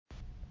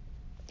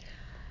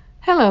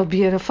Hello,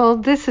 beautiful.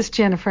 This is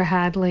Jennifer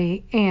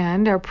Hadley,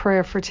 and our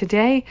prayer for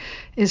today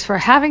is for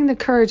having the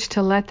courage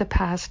to let the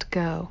past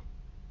go.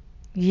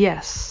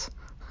 Yes.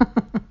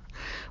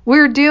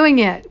 We're doing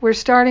it. We're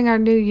starting our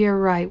new year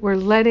right. We're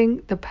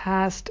letting the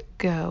past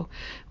go.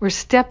 We're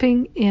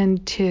stepping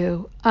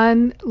into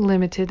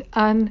unlimited,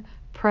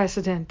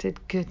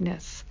 unprecedented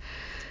goodness.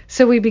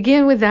 So we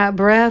begin with that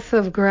breath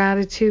of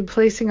gratitude,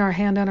 placing our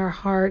hand on our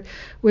heart.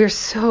 We're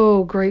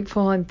so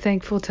grateful and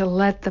thankful to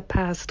let the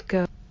past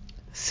go.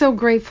 So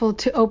grateful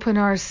to open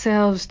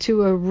ourselves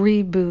to a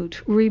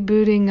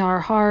rebooting our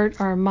heart,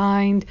 our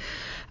mind,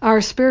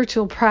 our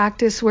spiritual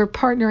practice. We're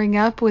partnering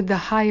up with the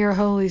higher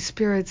Holy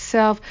Spirit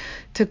self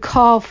to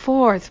call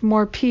forth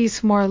more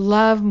peace, more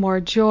love,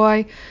 more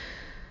joy,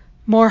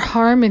 more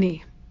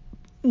harmony.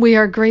 We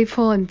are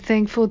grateful and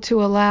thankful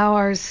to allow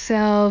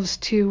ourselves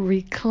to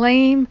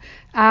reclaim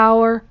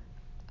our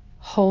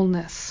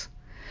wholeness.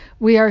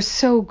 We are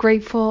so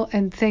grateful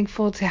and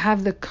thankful to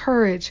have the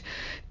courage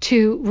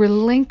to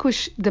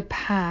relinquish the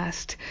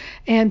past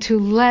and to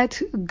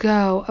let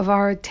go of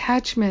our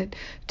attachment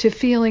to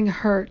feeling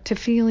hurt, to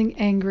feeling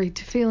angry,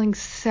 to feeling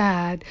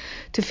sad,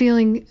 to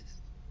feeling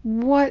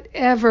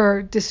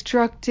whatever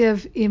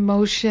destructive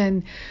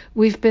emotion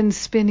we've been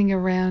spinning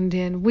around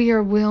in. We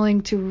are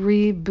willing to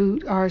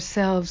reboot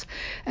ourselves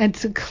and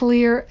to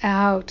clear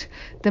out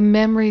the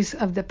memories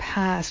of the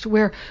past.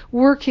 We're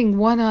working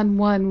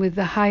one-on-one with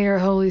the higher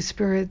Holy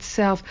Spirit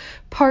self,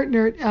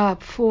 partnered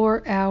up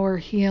for our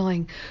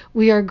healing.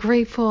 We are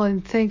grateful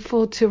and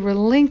thankful to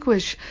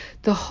relinquish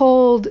the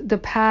hold the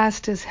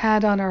past has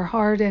had on our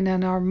heart and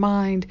on our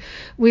mind.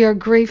 We are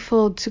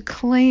grateful to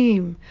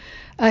claim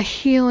a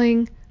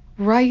healing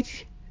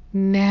right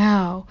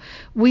now.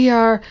 We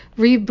are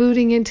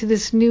rebooting into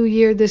this new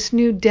year, this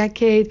new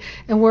decade,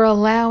 and we're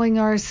allowing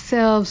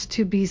ourselves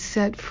to be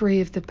set free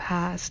of the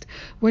past.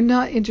 We're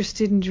not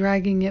interested in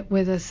dragging it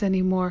with us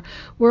anymore.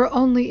 We're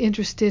only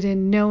interested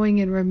in knowing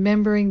and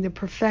remembering the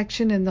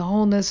perfection and the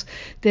wholeness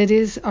that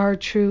is our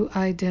true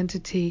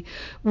identity.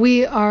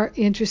 We are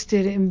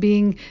interested in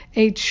being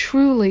a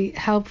truly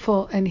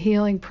helpful and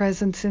healing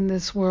presence in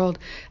this world,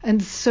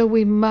 and so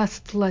we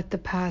must let the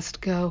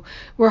past go.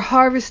 We're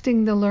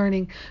harvesting the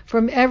learning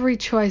from every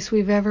choice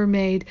we've ever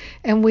made,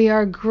 and we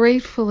are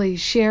gratefully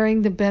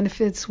sharing the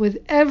benefits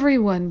with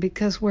everyone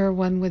because we're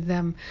one with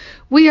them.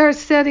 We are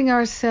setting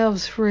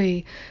ourselves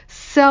free.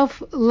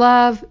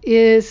 Self-love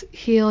is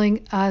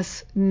healing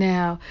us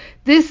now.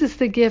 This is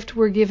the gift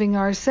we're giving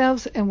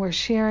ourselves, and we're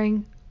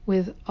sharing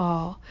with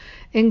all.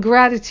 In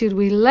gratitude,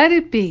 we let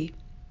it be,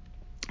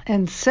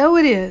 and so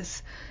it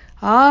is.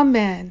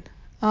 Amen.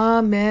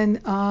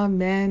 Amen.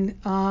 Amen.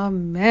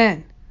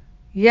 Amen.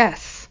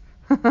 Yes.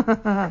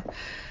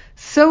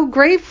 So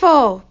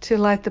grateful to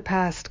let the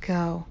past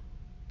go.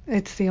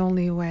 It's the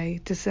only way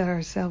to set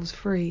ourselves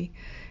free.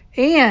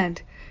 And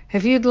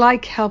if you'd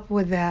like help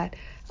with that,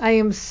 I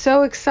am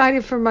so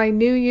excited for my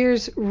New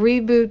Year's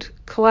reboot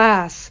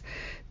class.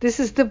 This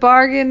is the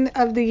bargain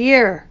of the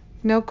year.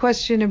 No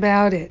question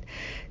about it.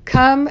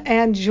 Come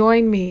and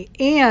join me.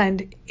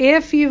 And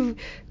if you've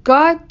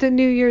got the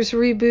New Year's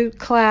reboot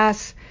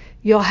class,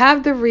 you'll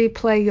have the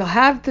replay, you'll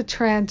have the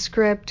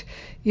transcript,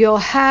 you'll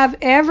have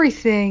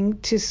everything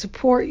to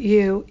support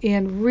you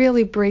in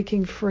really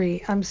breaking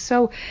free. I'm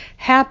so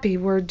happy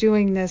we're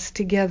doing this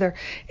together.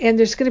 And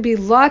there's going to be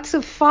lots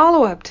of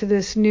follow-up to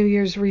this New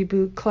Year's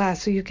reboot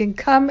class. So you can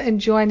come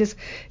and join us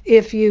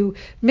if you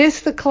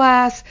missed the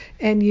class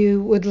and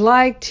you would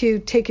like to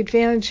take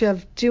advantage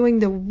of doing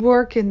the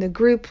work in the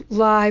group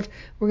live.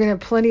 We're going to have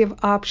plenty of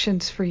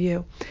options for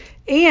you.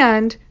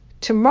 And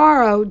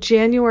tomorrow,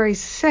 January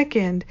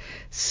 2nd,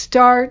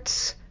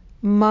 starts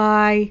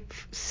my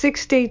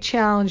 6-day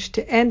challenge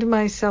to end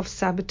my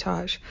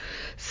self-sabotage.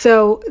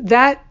 So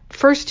that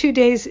first 2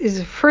 days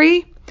is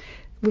free.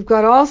 We've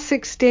got all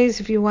 6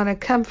 days if you want to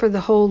come for the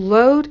whole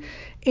load.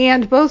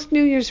 And both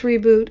New Year's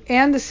Reboot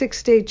and the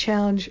 6-day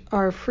challenge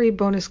are free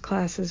bonus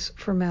classes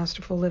for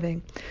Masterful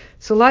Living.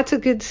 So lots of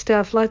good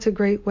stuff, lots of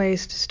great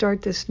ways to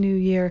start this new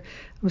year.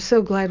 I'm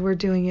so glad we're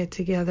doing it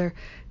together.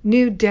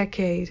 New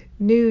decade,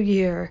 new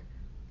year,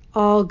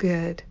 all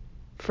good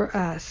for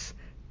us.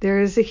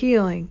 There is a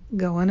healing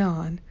going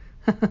on.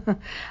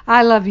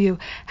 I love you.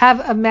 Have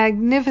a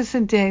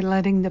magnificent day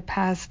letting the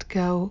past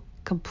go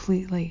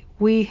completely.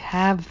 We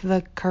have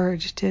the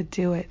courage to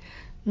do it.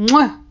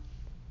 Mwah!